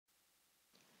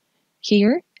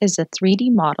Here is a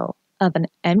 3D model of an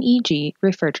MEG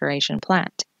refrigeration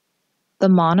plant. The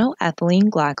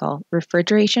monoethylene glycol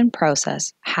refrigeration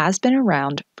process has been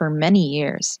around for many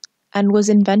years and was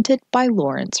invented by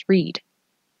Lawrence Reed.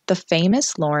 The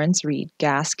famous Lawrence Reed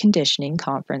Gas Conditioning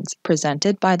Conference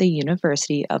presented by the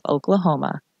University of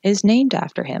Oklahoma is named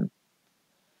after him.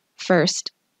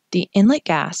 First, the inlet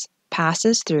gas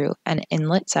passes through an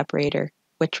inlet separator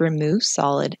which removes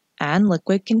solid and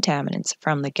liquid contaminants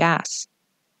from the gas.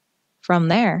 From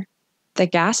there, the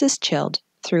gas is chilled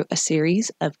through a series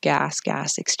of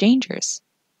gas-gas exchangers.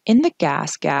 In the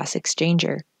gas-gas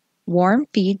exchanger, warm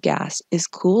feed gas is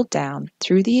cooled down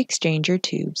through the exchanger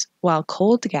tubes while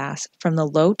cold gas from the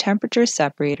low-temperature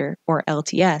separator, or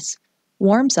LTS,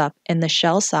 warms up in the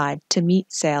shell side to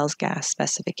meet sales gas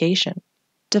specification.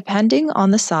 Depending on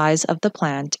the size of the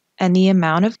plant and the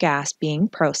amount of gas being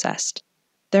processed,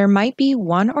 there might be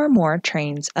one or more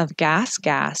trains of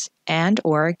gas-gas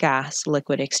and/or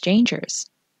gas-liquid exchangers.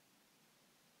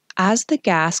 As the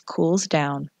gas cools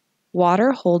down,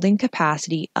 water holding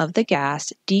capacity of the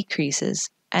gas decreases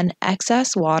and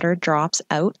excess water drops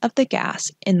out of the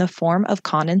gas in the form of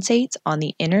condensates on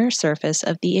the inner surface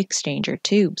of the exchanger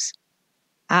tubes.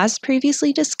 As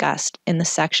previously discussed in the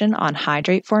section on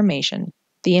hydrate formation,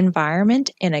 the environment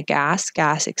in a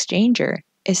gas-gas exchanger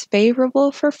is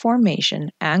favorable for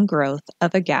formation and growth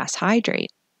of a gas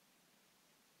hydrate.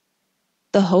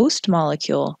 The host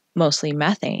molecule, mostly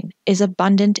methane, is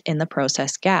abundant in the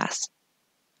processed gas.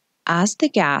 As the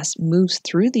gas moves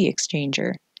through the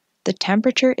exchanger, the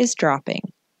temperature is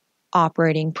dropping,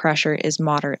 operating pressure is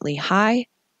moderately high,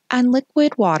 and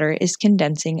liquid water is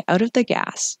condensing out of the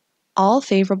gas, all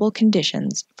favorable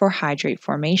conditions for hydrate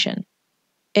formation.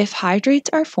 If hydrates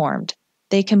are formed,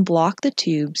 they can block the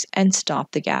tubes and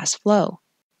stop the gas flow.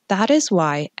 That is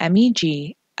why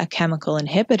MEG, a chemical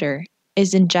inhibitor,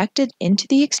 is injected into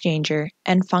the exchanger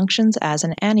and functions as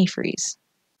an antifreeze.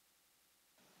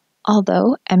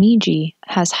 Although MEG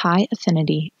has high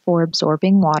affinity for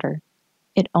absorbing water,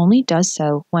 it only does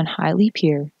so when highly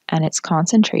pure and its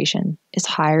concentration is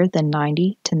higher than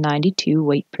 90 to 92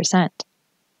 weight%.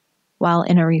 While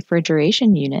in a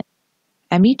refrigeration unit,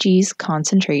 MEG's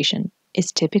concentration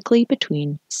is typically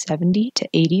between 70 to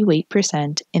 80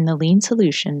 weight% in the lean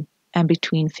solution and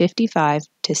between 55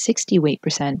 to 60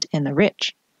 weight% in the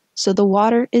rich, so the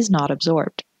water is not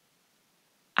absorbed.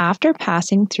 After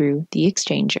passing through the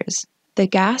exchangers, the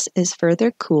gas is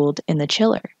further cooled in the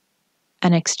chiller,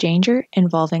 an exchanger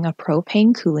involving a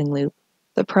propane cooling loop.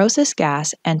 The processed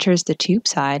gas enters the tube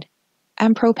side,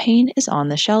 and propane is on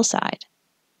the shell side.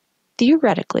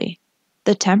 Theoretically,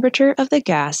 the temperature of the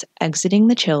gas exiting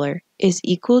the chiller is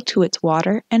equal to its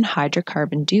water and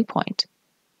hydrocarbon dew point.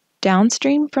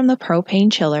 Downstream from the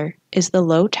propane chiller is the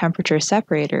low-temperature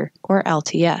separator, or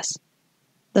LTS,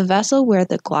 the vessel where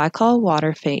the glycol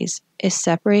water phase is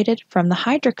separated from the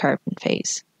hydrocarbon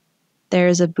phase. There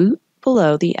is a boot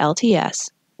below the LTS,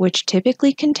 which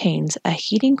typically contains a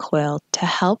heating coil to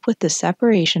help with the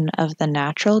separation of the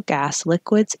natural gas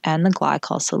liquids and the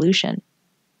glycol solution.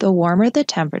 The warmer the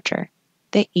temperature,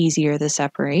 the easier the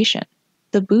separation.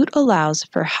 The boot allows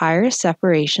for higher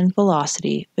separation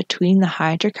velocity between the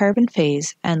hydrocarbon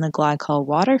phase and the glycol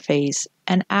water phase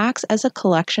and acts as a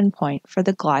collection point for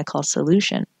the glycol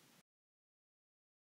solution.